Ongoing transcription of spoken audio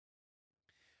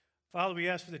Father, we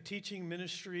ask for the teaching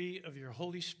ministry of your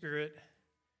Holy Spirit.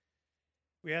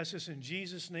 We ask this in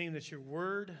Jesus' name, that your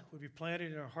word would be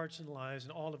planted in our hearts and lives,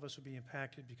 and all of us would be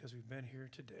impacted because we've been here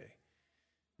today.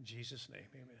 In Jesus' name,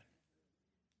 amen.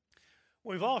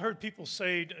 We've all heard people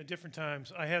say at different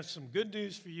times, I have some good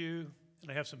news for you,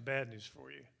 and I have some bad news for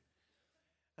you.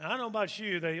 And I don't know about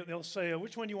you, they'll say,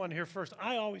 which one do you want to hear first?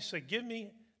 I always say, give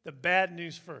me the bad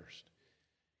news first,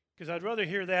 because I'd rather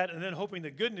hear that and then hoping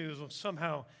the good news will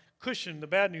somehow cushion the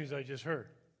bad news I just heard.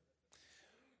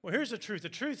 Well, here's the truth. The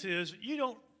truth is, you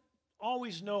don't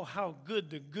always know how good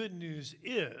the good news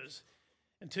is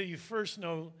until you first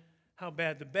know how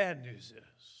bad the bad news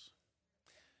is.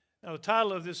 Now, the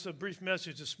title of this brief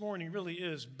message this morning really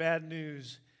is Bad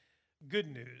News,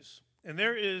 Good News. And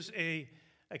there is a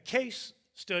case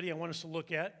study I want us to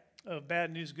look at of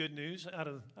bad news, good news out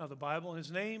of the Bible. And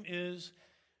his name is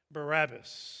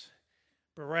Barabbas.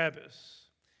 Barabbas.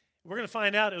 We're going to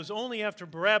find out it was only after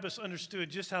Barabbas understood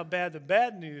just how bad the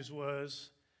bad news was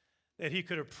that he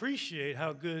could appreciate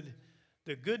how good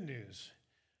the good news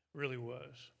really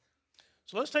was.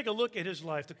 So let's take a look at his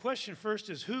life. The question first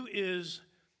is, who is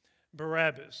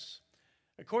Barabbas?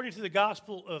 According to the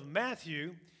Gospel of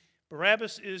Matthew,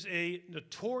 Barabbas is a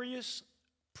notorious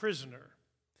prisoner.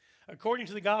 According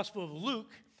to the Gospel of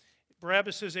Luke,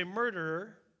 Barabbas is a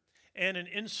murderer and an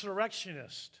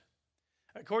insurrectionist.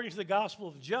 According to the Gospel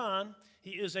of John, he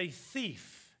is a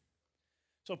thief.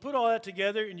 So put all that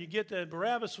together and you get that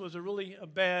Barabbas was really a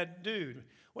bad dude.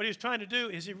 What he was trying to do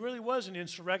is he really was an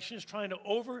insurrectionist, trying to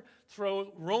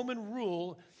overthrow Roman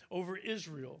rule over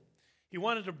Israel. He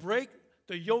wanted to break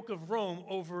the yoke of Rome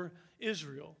over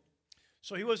Israel.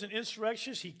 So he was an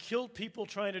insurrectionist. He killed people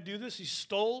trying to do this. He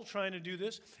stole trying to do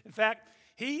this. In fact,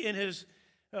 he and his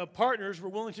partners were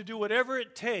willing to do whatever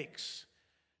it takes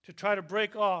to try to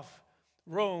break off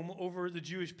Rome over the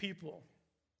Jewish people.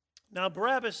 Now,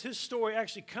 Barabbas, his story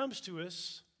actually comes to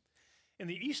us in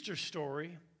the Easter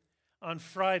story on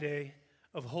Friday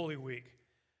of Holy Week.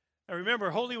 Now,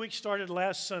 remember, Holy Week started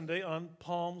last Sunday on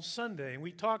Palm Sunday. And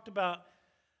we talked about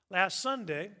last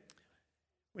Sunday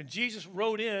when Jesus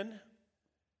rode in,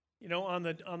 on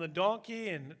the donkey,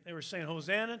 and they were saying,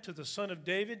 Hosanna to the Son of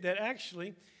David, that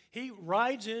actually he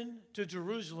rides in to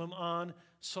Jerusalem on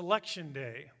Selection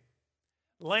Day.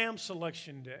 Lamb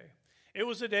Selection Day. It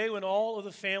was a day when all of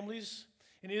the families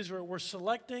in Israel were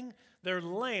selecting their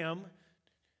lamb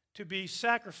to be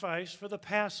sacrificed for the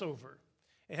Passover.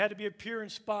 It had to be a pure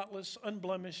and spotless,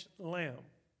 unblemished lamb.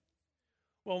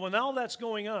 Well, when all that's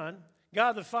going on,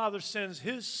 God the Father sends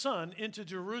his Son into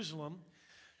Jerusalem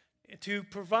to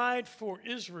provide for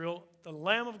Israel the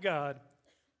Lamb of God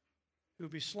who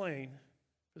would be slain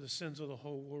for the sins of the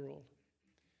whole world.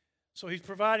 So he's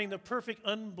providing the perfect,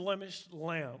 unblemished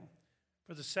lamb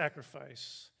for the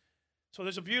sacrifice. So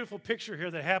there's a beautiful picture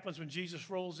here that happens when Jesus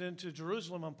rolls into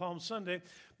Jerusalem on Palm Sunday.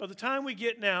 By the time we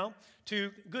get now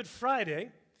to Good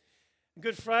Friday,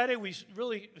 we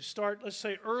really start, let's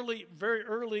say, very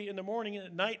early in the morning,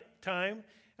 at night time,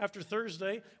 after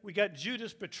Thursday, we got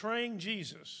Judas betraying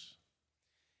Jesus.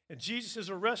 And Jesus is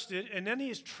arrested, and then he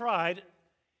is tried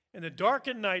in the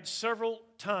darkened night several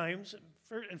times,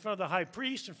 in front of the high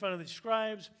priest, in front of the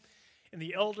scribes and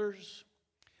the elders.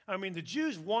 I mean, the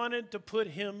Jews wanted to put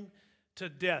him to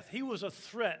death. He was a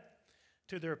threat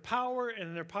to their power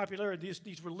and their popularity,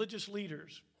 these religious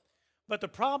leaders. But the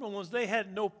problem was they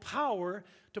had no power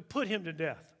to put him to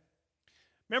death.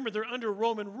 Remember, they're under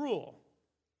Roman rule.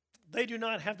 They do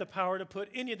not have the power to put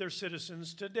any of their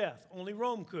citizens to death. Only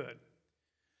Rome could.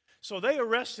 So they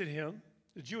arrested him,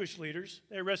 the Jewish leaders.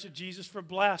 They arrested Jesus for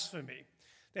blasphemy,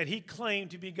 that he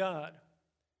claimed to be God.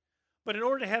 But in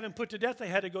order to have him put to death, they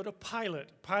had to go to Pilate.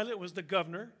 Pilate was the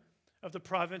governor of the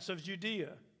province of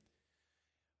Judea.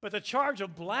 But the charge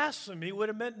of blasphemy would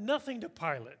have meant nothing to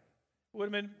Pilate. It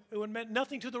would have meant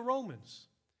nothing to the Romans.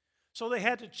 So they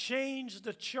had to change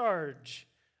the charge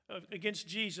against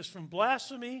Jesus from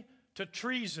blasphemy to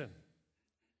treason.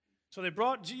 So they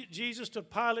brought Jesus to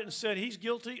Pilate and said he's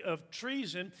guilty of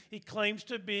treason. He claims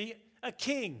to be a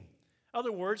king. In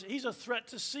other words, he's a threat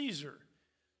to Caesar,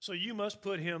 so you must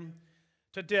put him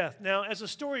to death. Now, as the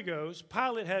story goes,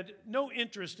 Pilate had no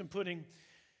interest in putting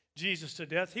Jesus to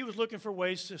death. He was looking for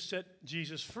ways to set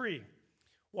Jesus free.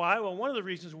 Why? Well, one of the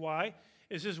reasons why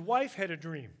is his wife had a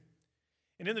dream.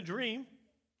 And in the dream,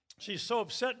 she's so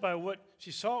upset by what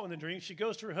she saw in the dream, she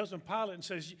goes to her husband Pilate and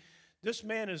says, this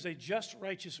man is a just,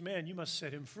 righteous man. You must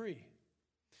set him free.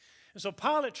 And so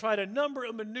Pilate tried a number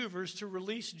of maneuvers to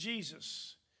release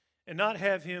Jesus and not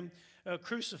have him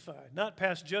crucified, not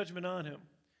pass judgment on him.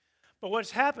 But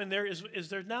what's happened there is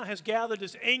there now has gathered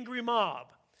this angry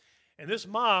mob. And this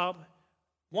mob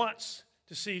wants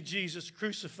to see Jesus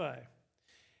crucified.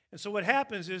 And so what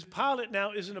happens is Pilate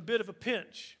now is in a bit of a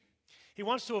pinch. He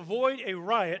wants to avoid a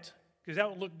riot, because that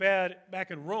would look bad back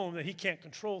in Rome, that he can't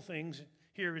control things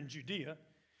here in Judea.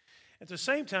 At the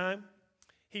same time,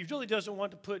 he really doesn't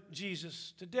want to put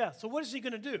Jesus to death. So what is he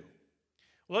going to do?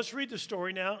 Well, let's read the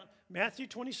story now. Matthew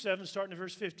 27, starting in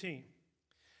verse 15.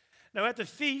 Now at the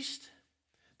feast,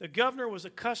 the governor was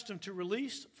accustomed to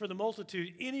release for the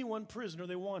multitude any one prisoner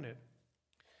they wanted.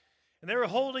 And they were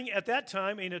holding at that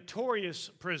time a notorious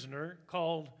prisoner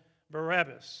called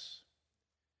Barabbas.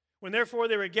 When therefore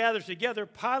they were gathered together,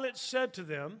 Pilate said to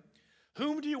them,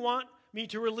 "Whom do you want me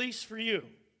to release for you?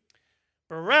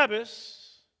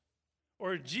 Barabbas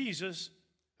or Jesus,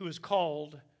 who is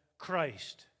called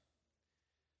Christ?"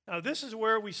 Now this is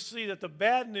where we see that the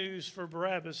bad news for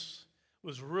Barabbas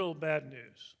was real bad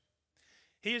news.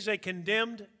 He is a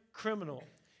condemned criminal.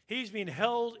 He's being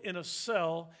held in a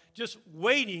cell just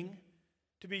waiting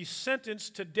to be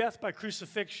sentenced to death by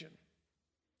crucifixion.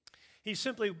 He's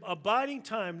simply abiding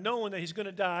time, knowing that he's going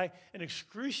to die an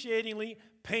excruciatingly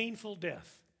painful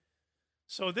death.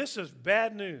 So this is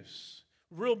bad news,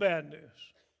 real bad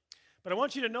news. But I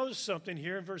want you to notice something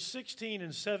here in verse 16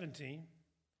 and 17,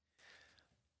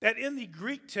 that in the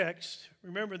Greek text,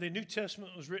 remember the New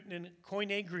Testament was written in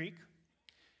Koine Greek.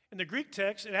 In the Greek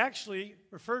text, it actually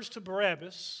refers to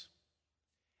Barabbas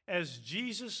as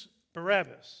Jesus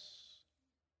Barabbas.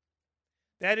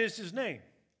 That is his name.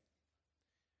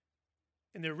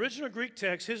 In the original Greek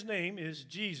text, his name is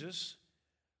Jesus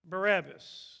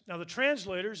Barabbas. Now, the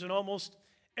translators in almost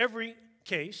every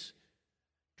case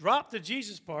drop the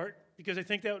Jesus part because they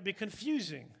think that would be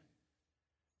confusing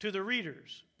to the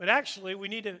readers. But actually, we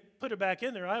need to put it back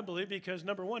in there, I believe, because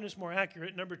number one, it's more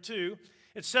accurate. Number two,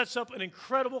 it sets up an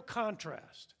incredible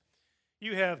contrast.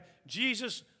 You have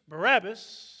Jesus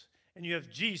Barabbas, and you have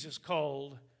Jesus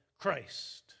called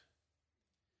Christ.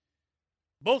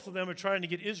 Both of them are trying to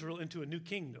get Israel into a new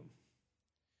kingdom.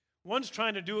 One's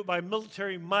trying to do it by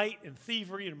military might and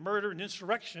thievery and murder and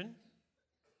insurrection.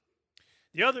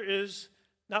 The other is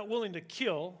not willing to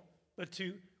kill, but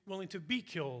willing to be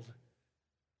killed,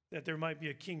 that there might be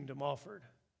a kingdom offered,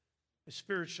 a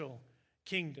spiritual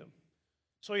kingdom.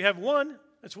 So you have one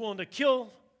that's willing to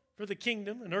kill for the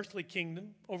kingdom, an earthly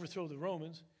kingdom, overthrow the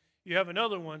Romans. You have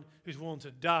another one who's willing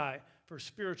to die for a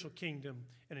spiritual kingdom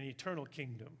and an eternal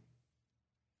kingdom.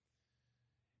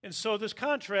 And so this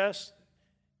contrast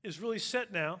is really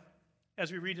set now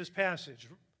as we read this passage.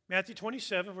 Matthew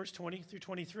 27, verse 20 through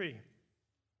 23.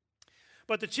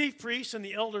 But the chief priests and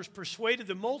the elders persuaded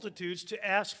the multitudes to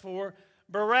ask for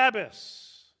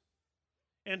Barabbas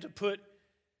and to put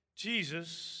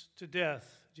Jesus to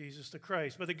death, Jesus the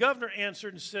Christ. But the governor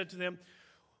answered and said to them,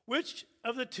 "Which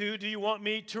of the two do you want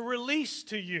me to release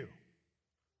to you?"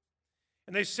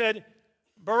 And they said,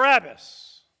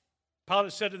 "Barabbas."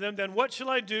 Pilate said to them, "Then what shall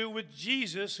I do with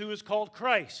Jesus, who is called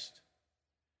Christ?"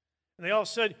 And they all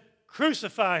said,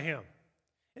 "Crucify him."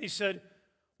 And he said,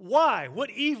 "Why? What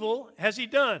evil has he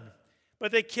done?"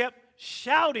 But they kept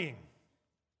shouting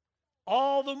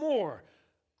all the more,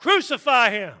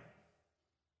 "Crucify him."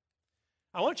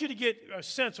 I want you to get a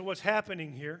sense of what's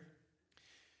happening here.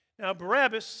 Now,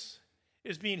 Barabbas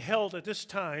is being held at this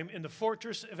time in the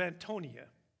fortress of Antonia.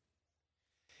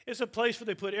 It's a place where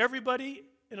they put everybody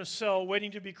in a cell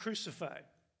waiting to be crucified.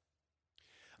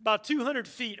 About 200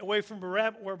 feet away from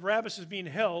where Barabbas is being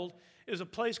held is a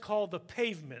place called the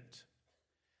Pavement.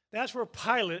 That's where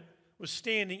Pilate was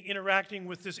standing interacting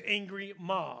with this angry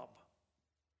mob.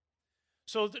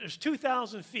 So there's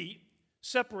 2,000 feet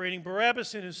separating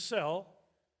Barabbas in his cell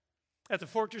at the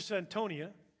fortress of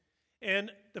Antonia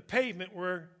and the Pavement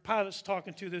where Pilate's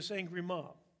talking to this angry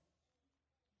mob.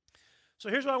 So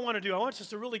here's what I want to do. I want us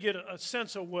to really get a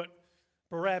sense of what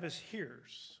Barabbas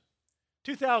hears.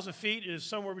 2,000 feet is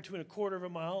somewhere between a quarter of a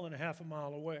mile and a half a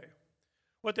mile away.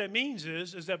 What that means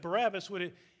is that Barabbas would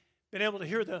have been able to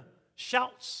hear the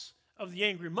shouts of the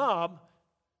angry mob,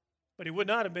 but he would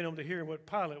not have been able to hear what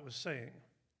Pilate was saying,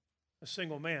 a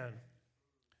single man,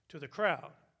 to the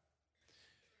crowd.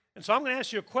 And so I'm going to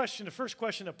ask you a question, the first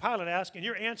question that Pilate asked, and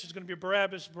your answer is going to be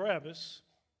Barabbas, Barabbas.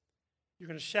 You're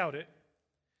going to shout it.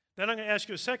 Then I'm going to ask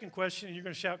you a second question, and you're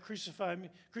going to shout, "Crucify me,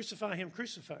 crucify him,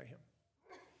 crucify him."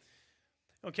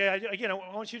 Okay, again, I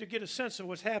want you to get a sense of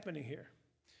what's happening here.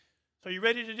 So are you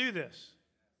ready to do this?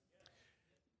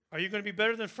 Are you going to be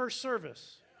better than first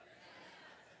service?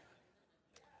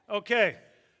 Okay.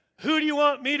 Who do you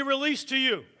want me to release to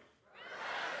you?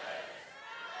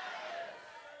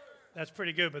 That's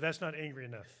pretty good, but that's not angry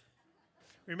enough.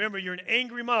 Remember, you're an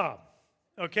angry mob.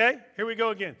 Okay? Here we go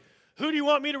again. Who do you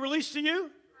want me to release to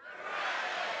you?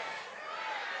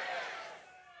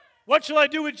 What shall I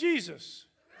do with Jesus?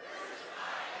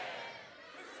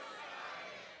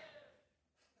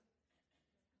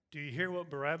 Do you hear what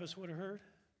Barabbas would have heard?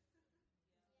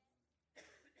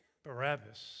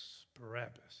 Barabbas,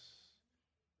 Barabbas.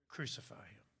 Crucify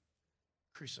him.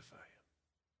 Crucify him.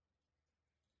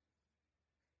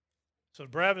 So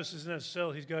Barabbas is in that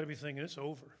cell. He's got to be thinking, it's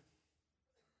over.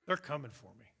 They're coming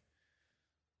for me.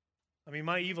 I mean,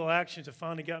 my evil actions have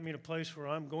finally got me in a place where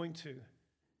I'm going to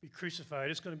be crucified.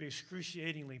 It's going to be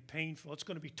excruciatingly painful. It's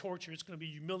going to be torture. It's going to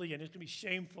be humiliating. It's going to be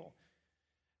shameful.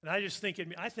 And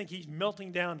I think he's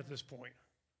melting down at this point.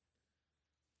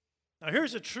 Now,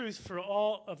 here's the truth for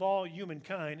all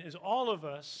humankind, is all of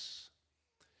us,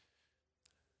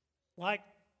 like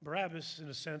Barabbas in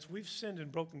a sense, we've sinned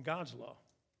and broken God's law.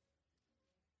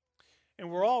 And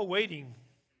we're all waiting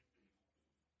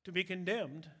to be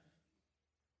condemned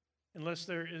unless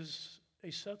there is a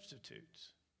substitute.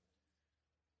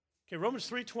 Okay, Romans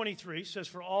 3:23 says,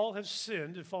 for all have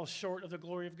sinned and fall short of the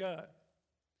glory of God.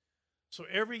 So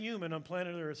every human on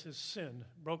planet Earth has sinned,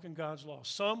 broken God's law.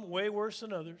 Some way worse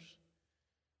than others,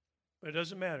 but it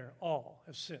doesn't matter. All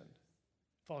have sinned,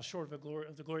 fall short of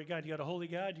the glory of God. You got a holy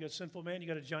God, you got a sinful man, you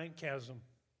got a giant chasm.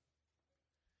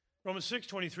 Romans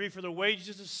 6:23, for the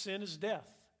wages of sin is death.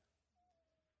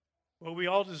 What we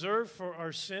all deserve for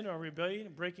our sin, our rebellion,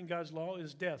 and breaking God's law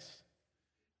is death.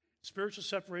 Spiritual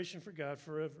separation from God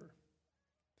forever.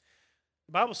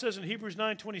 The Bible says in Hebrews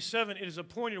 9:27, it is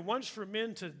appointed once for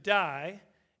men to die,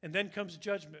 and then comes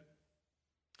judgment.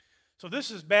 So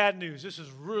this is bad news. This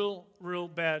is real, real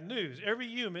bad news. Every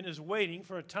human is waiting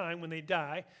for a time when they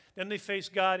die. Then they face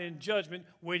God in judgment,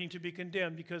 waiting to be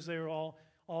condemned because they are all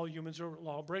humans are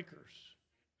lawbreakers.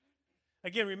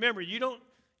 Again, remember, you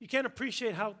can't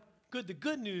appreciate how good the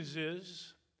good news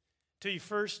is until you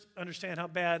first understand how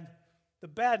bad the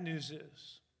bad news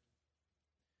is.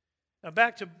 Now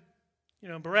back to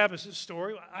Barabbas'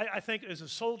 story. I think as the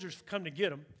soldiers come to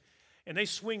get him, and they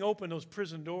swing open those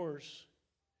prison doors,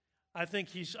 I think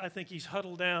he's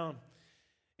huddled down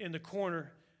in the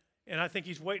corner, and I think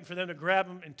he's waiting for them to grab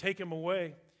him and take him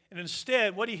away. And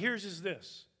instead, what he hears is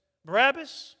this: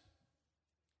 Barabbas,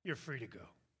 you're free to go.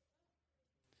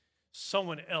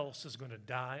 Someone else is going to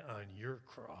die on your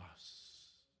cross.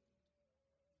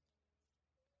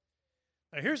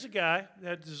 Now here's a guy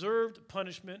that deserved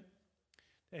punishment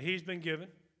that he's been given.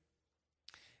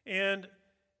 And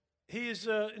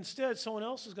instead, someone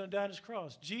else is going to die on his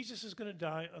cross. Jesus is going to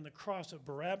die on the cross that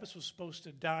Barabbas was supposed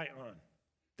to die on.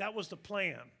 That was the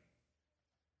plan.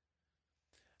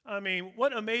 I mean,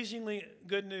 what amazingly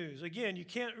good news. Again, you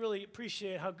can't really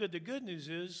appreciate how good the good news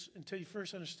is until you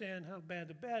first understand how bad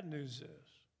the bad news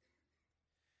is.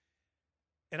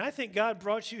 And I think God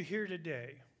brought you here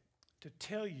today to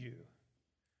tell you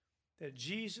that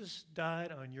Jesus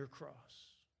died on your cross.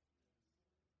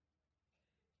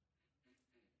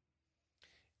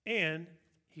 And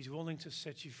he's willing to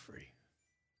set you free.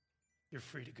 You're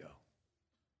free to go.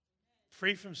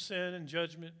 Free from sin and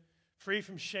judgment, free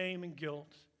from shame and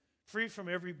guilt, free from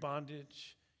every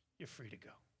bondage. You're free to go.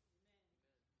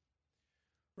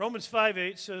 Romans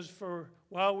 5:8 says, for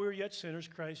while we were yet sinners,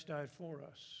 Christ died for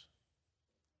us.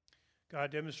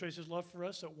 God demonstrates his love for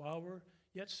us that while we're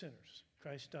yet sinners,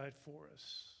 Christ died for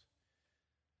us.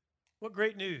 What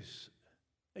great news.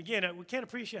 Again, we can't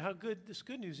appreciate how good this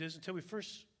good news is until we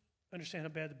first understand how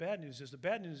bad the bad news is. The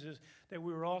bad news is that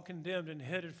we were all condemned and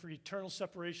headed for eternal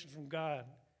separation from God.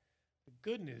 The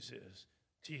good news is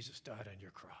Jesus died on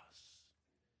your cross.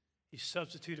 He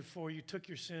substituted for you, took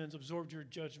your sins, absorbed your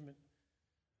judgment,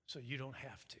 so you don't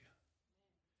have to.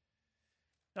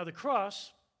 Now the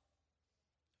cross,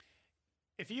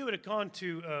 if you would have gone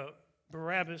to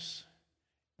Barabbas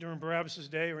during Barabbas'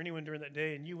 day, or anyone during that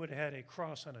day, and you would have had a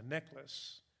cross on a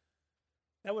necklace,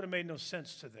 that would have made no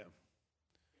sense to them.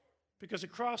 Because the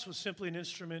cross was simply an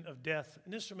instrument of death,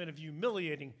 an instrument of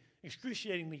humiliating,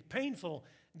 excruciatingly painful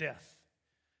death.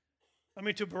 I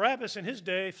mean, to Barabbas in his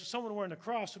day, if someone wearing a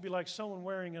cross would be like someone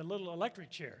wearing a little electric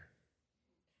chair.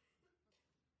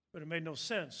 But it made no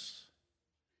sense.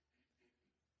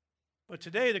 But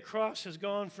today, the cross has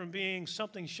gone from being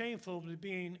something shameful to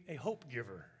being a hope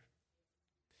giver.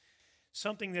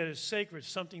 Something that is sacred,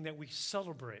 something that we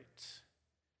celebrate.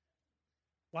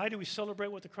 Why do we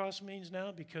celebrate what the cross means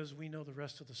now? Because we know the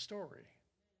rest of the story.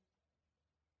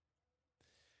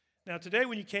 Now today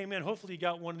when you came in, hopefully you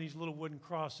got one of these little wooden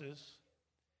crosses.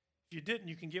 If you didn't,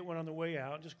 you can get one on the way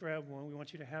out. Just grab one. We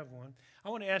want you to have one. I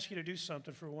want to ask you to do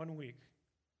something for 1 week.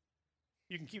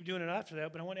 You can keep doing it after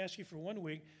that, but I want to ask you for 1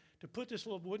 week to put this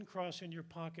little wooden cross in your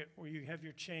pocket where you have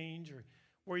your change, or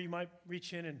where you might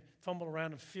reach in and fumble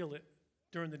around and feel it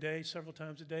during the day, several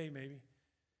times a day maybe.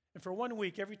 And for 1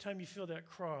 week, every time you feel that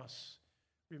cross,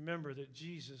 remember that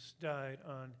Jesus died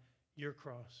on your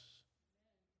cross.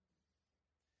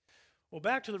 Well,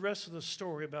 back to the rest of the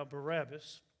story about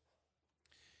Barabbas.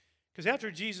 Because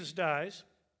after Jesus dies,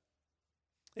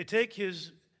 they take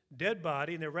his dead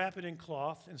body and they wrap it in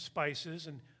cloth and spices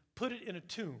and put it in a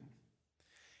tomb.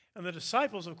 And the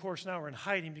disciples, of course, now are in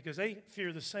hiding because they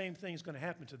fear the same thing is going to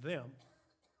happen to them.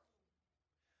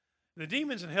 The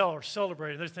demons in hell are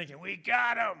celebrating. They're thinking, we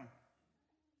got him.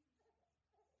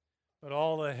 But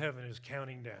all of heaven is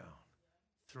counting down.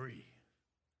 3,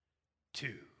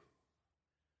 2,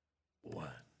 1.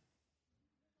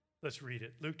 Let's read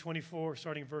it. Luke 24,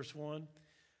 starting verse 1.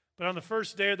 But on the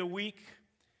first day of the week,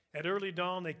 at early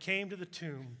dawn, they came to the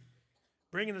tomb,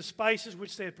 bringing the spices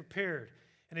which they had prepared.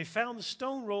 And they found the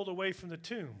stone rolled away from the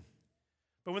tomb.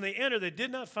 But when they entered, they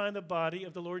did not find the body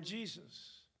of the Lord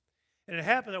Jesus. And it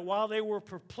happened that while they were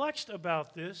perplexed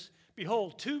about this,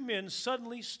 behold, 2 men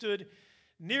suddenly stood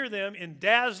near them in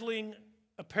dazzling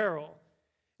apparel.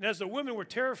 And as the women were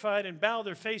terrified and bowed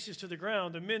their faces to the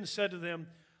ground, the men said to them,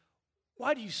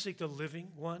 why do you seek the living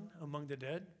one among the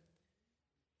dead?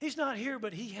 He's not here,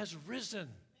 but he has risen.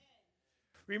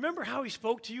 Remember how he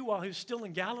spoke to you while he was still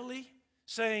in Galilee,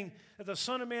 saying that the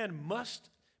Son of Man must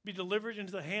be delivered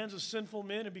into the hands of sinful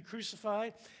men and be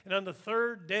crucified, and on the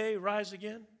 3rd day rise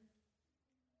again?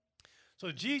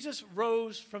 So Jesus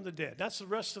rose from the dead. That's the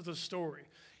rest of the story.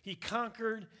 He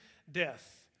conquered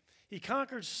death. He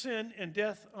conquered sin and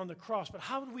death on the cross. But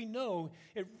how would we know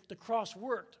the cross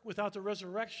worked without the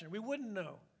resurrection? We wouldn't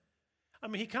know. I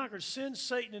mean, he conquered sin,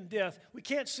 Satan, and death. We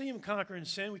can't see him conquering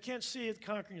sin. We can't see him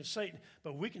conquering Satan.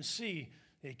 But we can see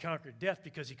that he conquered death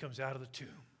because he comes out of the tomb,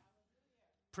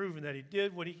 proving that he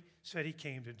did what he said he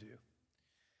came to do.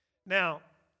 Now,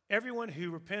 everyone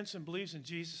who repents and believes in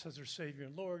Jesus as their Savior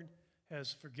and Lord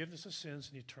has forgiveness of sins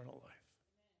and eternal life.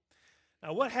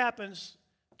 Now, what happens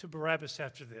to Barabbas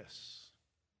after this?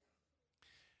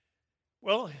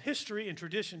 Well, history and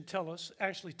tradition tell us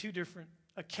actually 2 different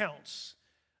accounts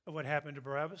of what happened to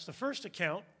Barabbas. The first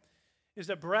account is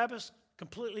that Barabbas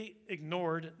completely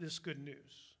ignored this good news.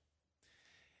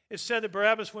 It's said that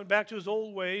Barabbas went back to his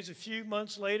old ways a few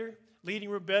months later, leading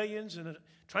rebellions and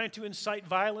trying to incite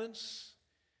violence.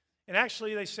 And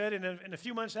actually, they said in a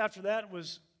few months after that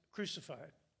was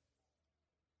crucified.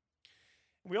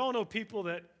 We all know people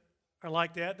that are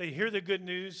like that. They hear the good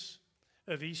news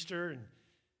of Easter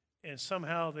and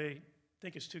somehow they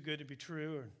think it's too good to be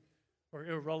true or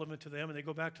irrelevant to them, and they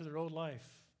go back to their old life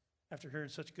after hearing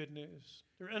such good news.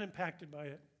 They're unimpacted by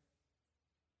it.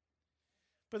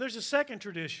 But there's a second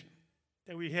tradition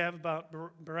that we have about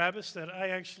Barabbas that I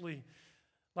actually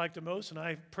like the most, and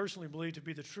I personally believe to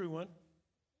be the true one.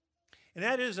 And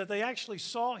that is that they actually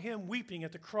saw him weeping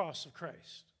at the cross of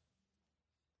Christ.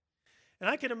 And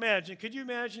I can imagine, could you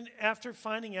imagine after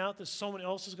finding out that someone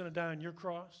else is going to die on your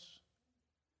cross?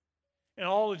 And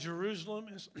all of Jerusalem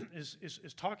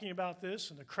is talking about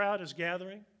this, and the crowd is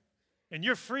gathering, and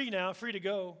you're free now, free to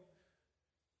go.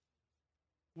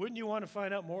 Wouldn't you want to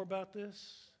find out more about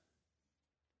this?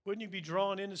 Wouldn't you be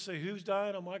drawn in to say, who's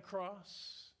dying on my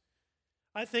cross?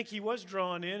 I think he was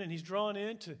drawn in, and he's drawn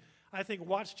in to, I think,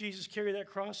 watch Jesus carry that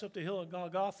cross up the hill of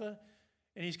Golgotha.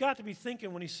 And he's got to be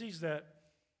thinking when he sees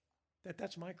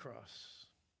that's my cross.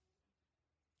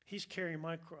 He's carrying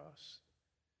my cross.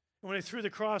 And when they threw the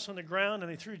cross on the ground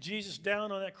and they threw Jesus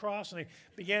down on that cross and they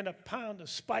began to pound the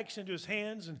spikes into his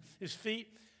hands and his feet,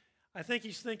 I think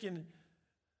he's thinking,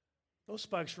 those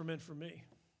spikes were meant for me.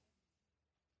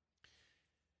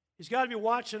 He's got to be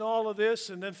watching all of this,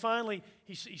 and then finally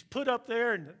he's put up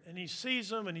there and he sees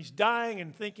them and he's dying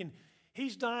and thinking,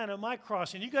 he's dying on my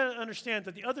cross. And you got to understand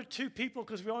that the other 2 people,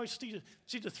 because we always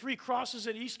see the 3 crosses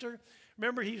at Easter.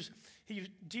 Remember,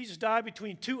 Jesus died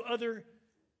between 2 other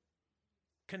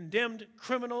condemned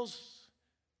criminals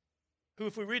who,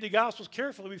 if we read the Gospels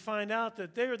carefully, we find out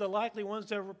that they are the likely ones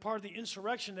that were part of the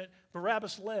insurrection that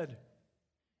Barabbas led.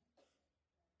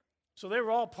 So they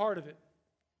were all part of it.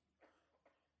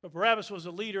 But Barabbas was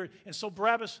a leader, and so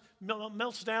Barabbas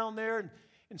melts down there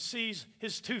and sees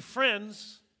his 2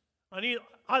 friends on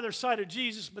either side of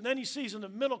Jesus, but then he sees in the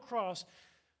middle cross,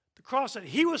 the cross that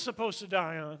he was supposed to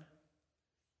die on,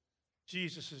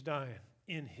 Jesus is dying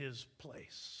in his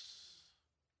place.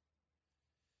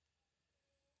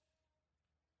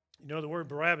 You know, the word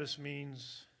Barabbas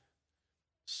means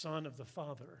son of the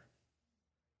Father.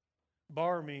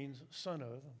 Bar means son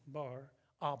of, Bar,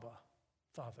 Abba,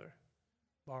 Father.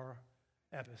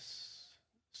 Barabbas,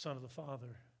 son of the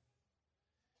Father.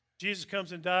 Jesus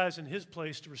comes and dies in his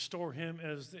place to restore him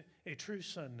as a true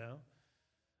son now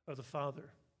of the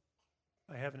Father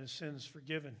by having his sins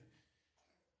forgiven.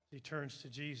 He turns to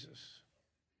Jesus.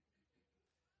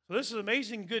 So this is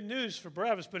amazing good news for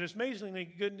Barabbas, but it's amazingly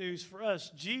good news for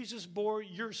us. Jesus bore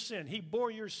your sin. He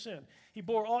bore your sin. He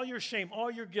bore all your shame, all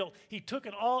your guilt. He took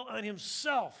it all on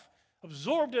himself,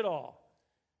 absorbed it all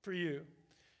for you.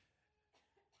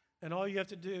 And all you have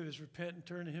to do is repent and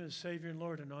turn to him as Savior and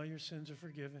Lord, and all your sins are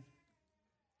forgiven.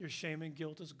 Your shame and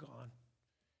guilt is gone.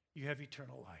 You have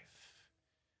eternal life.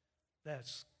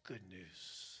 That's good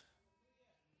news.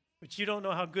 But you don't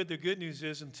know how good the good news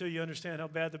is until you understand how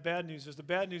bad the bad news is. The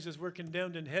bad news is we're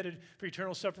condemned and headed for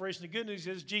eternal separation. The good news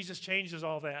is Jesus changes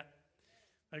all that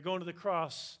by going to the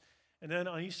cross. And then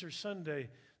on Easter Sunday,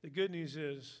 the good news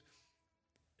is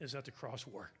that the cross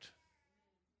worked.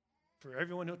 For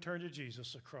everyone who turned to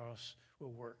Jesus, the cross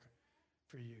will work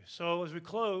for you. So as we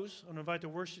close, I'm going to invite the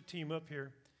worship team up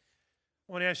here.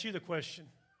 I want to ask you the question.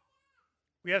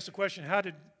 We asked the question, how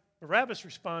did Barabbas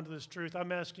respond to this truth?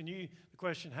 I'm asking you the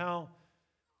question, how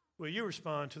will you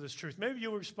respond to this truth? Maybe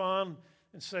you'll respond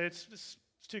and say, it's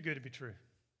too good to be true.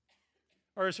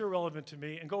 Or it's irrelevant to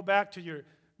me, and go back to your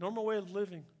normal way of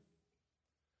living.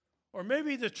 Or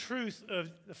maybe the truth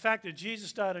of the fact that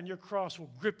Jesus died on your cross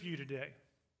will grip you today.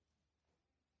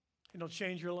 It'll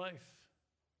change your life.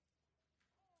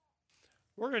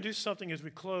 We're going to do something as we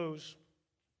close.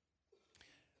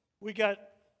 We got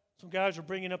some guys are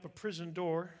bringing up a prison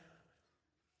door.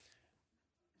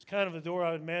 It's kind of a door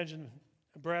I would imagine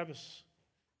Barabbas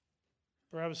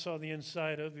saw the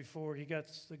inside of before he got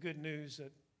the good news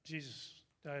that Jesus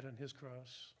died on his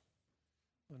cross.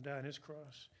 And died on his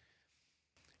cross.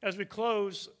 As we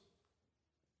close,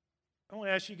 I want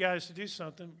to ask you guys to do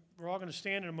something. We're all going to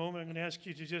stand in a moment. I'm going to ask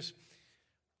you to just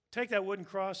take that wooden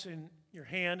cross in your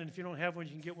hand, and if you don't have one,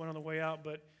 you can get one on the way out.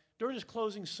 But during this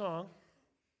closing song,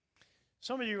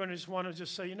 some of you are going to just want to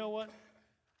just say, you know what?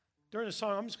 During the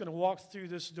song, I'm just going to walk through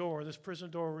this door, this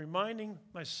prison door, reminding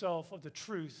myself of the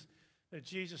truth that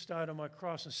Jesus died on my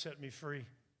cross and set me free,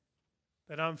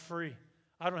 that I'm free.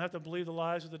 I don't have to believe the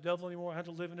lies of the devil anymore. I don't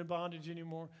have to live in bondage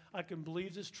anymore. I can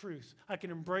believe this truth. I can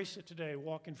embrace it today,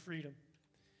 walk in freedom.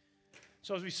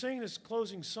 So as we sing this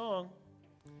closing song,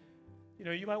 you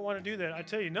know, you might want to do that. I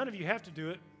tell you, none of you have to do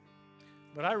it,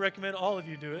 but I recommend all of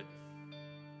you do it.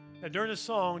 And during the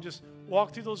song, just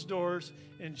walk through those doors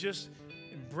and just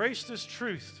embrace this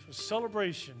truth of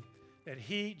celebration that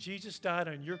Jesus died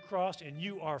on your cross, and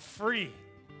you are free.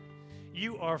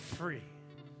 You are free.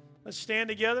 Let's stand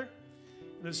together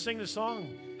and let's sing the song.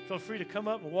 Feel free to come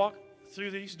up and walk through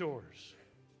these doors.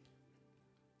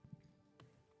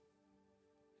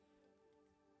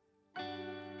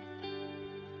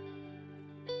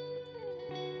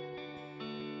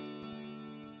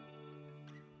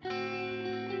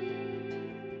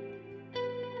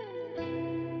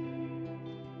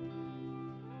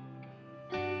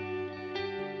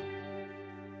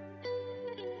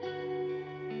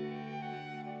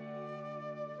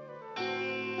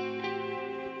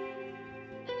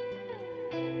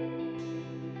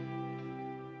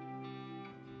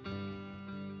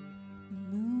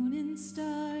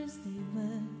 Stars they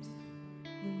wept,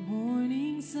 the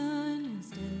morning sun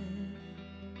was dead,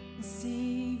 the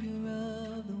Savior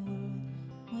of the world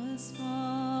was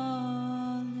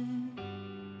fallen.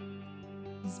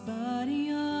 His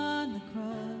body on the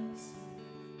cross,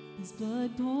 his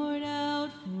blood poured out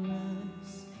for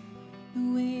us, the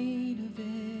weight of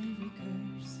every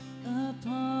curse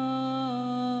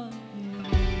upon him.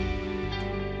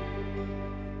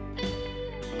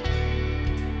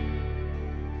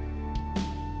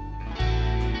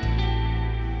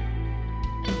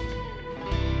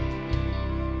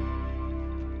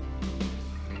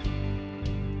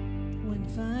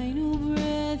 Final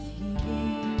breath he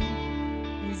gave,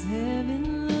 as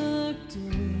heaven looked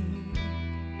away,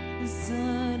 the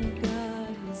Son of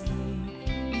God was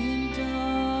laid in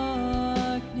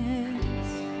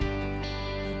darkness,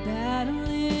 a battle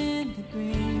in the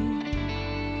grave,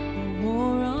 a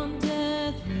war on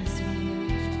death was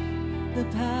waged, the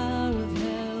power of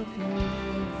hell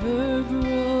forever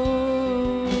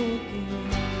broken,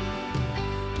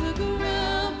 the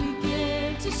ground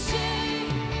began to shake.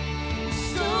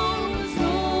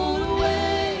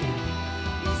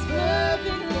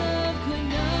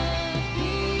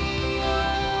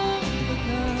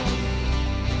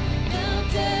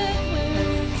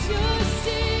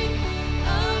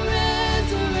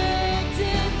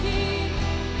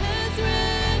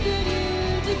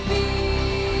 Defeated.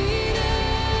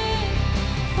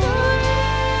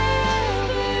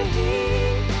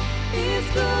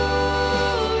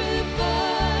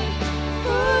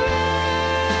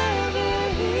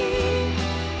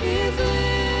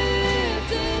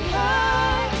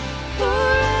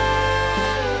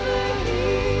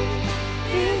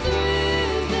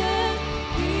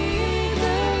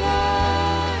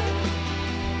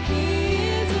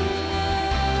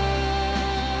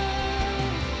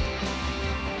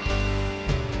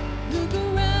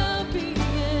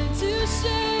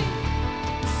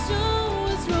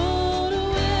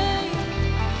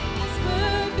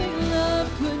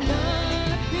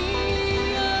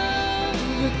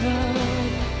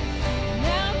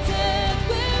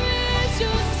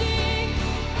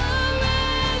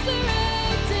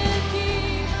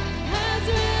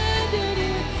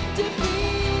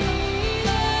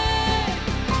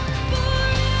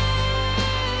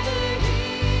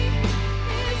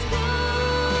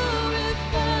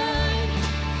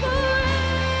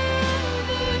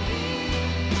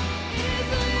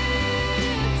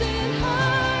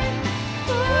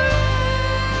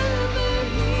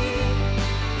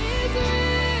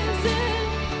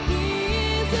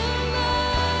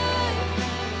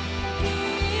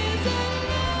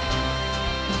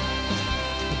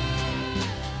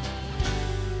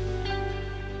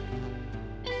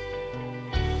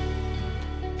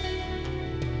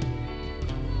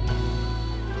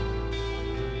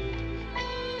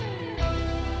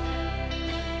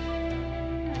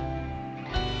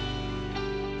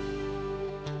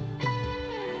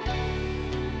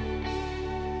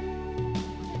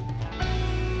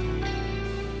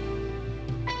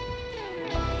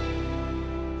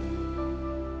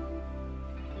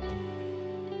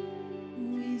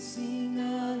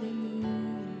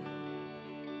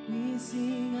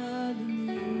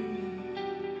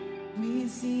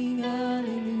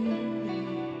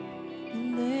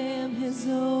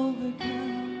 has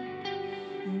overcome.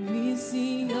 And we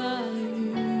sing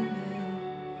hallelujah.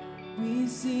 We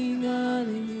sing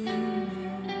hallelujah.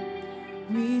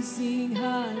 We sing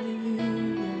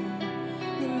hallelujah.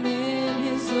 The Lamb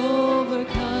has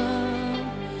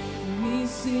overcome. And we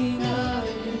sing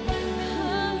hallelujah.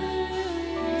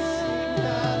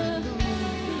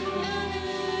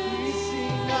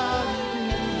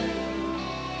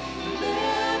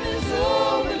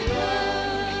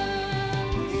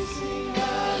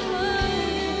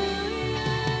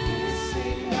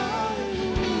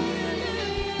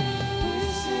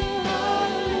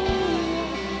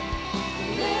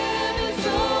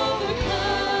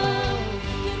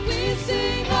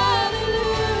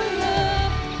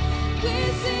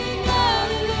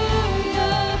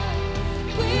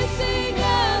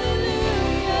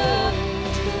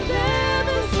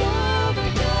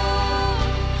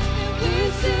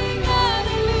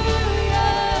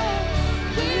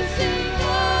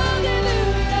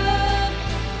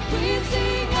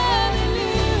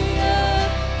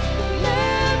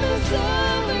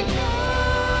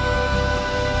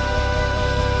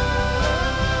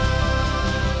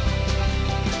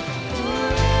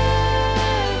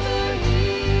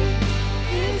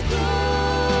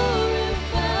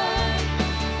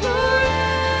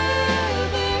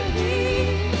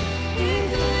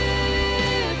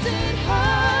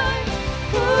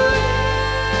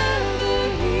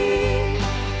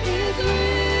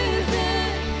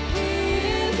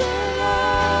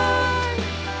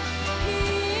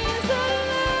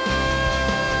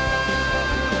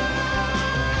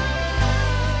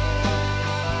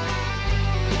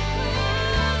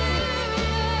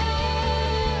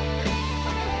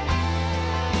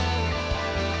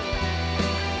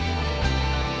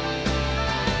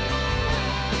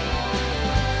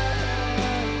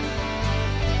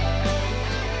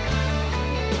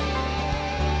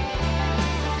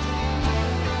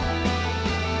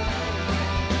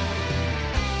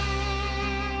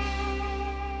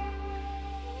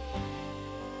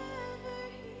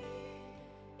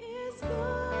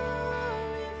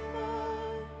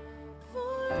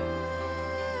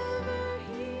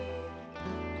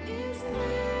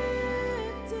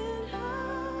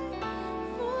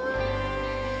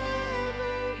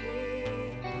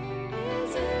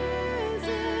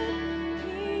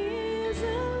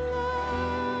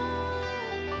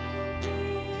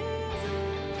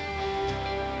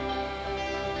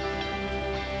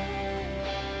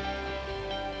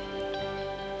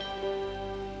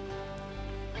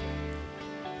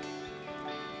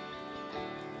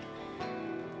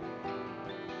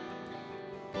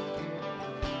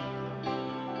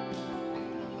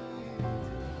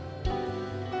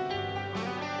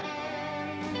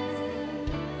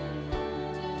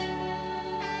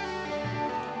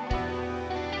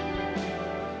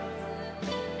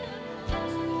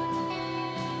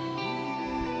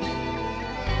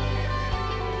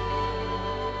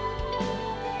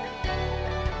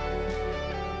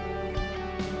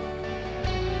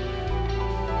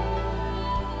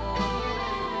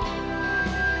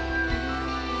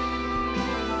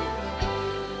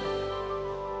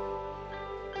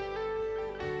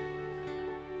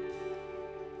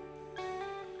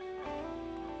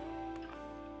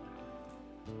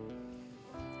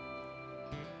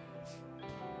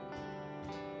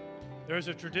 There's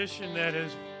a tradition that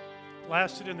has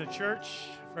lasted in the church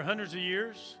for hundreds of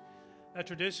years. That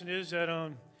tradition is that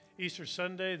on Easter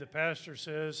Sunday, the pastor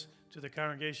says to the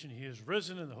congregation, "He is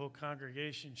risen," and the whole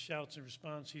congregation shouts in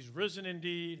response, "He's risen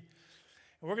indeed."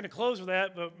 And we're going to close with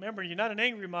that, but remember, you're not an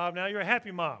angry mob now, you're a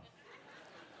happy mob.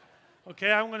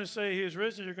 Okay, I'm going to say He is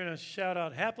risen. You're going to shout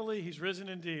out happily, "He's risen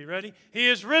indeed." Ready? He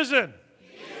is risen.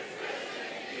 He is risen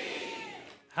indeed.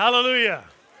 Hallelujah.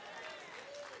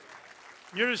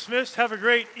 You're dismissed. Have a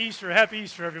great Easter. Happy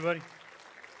Easter, everybody.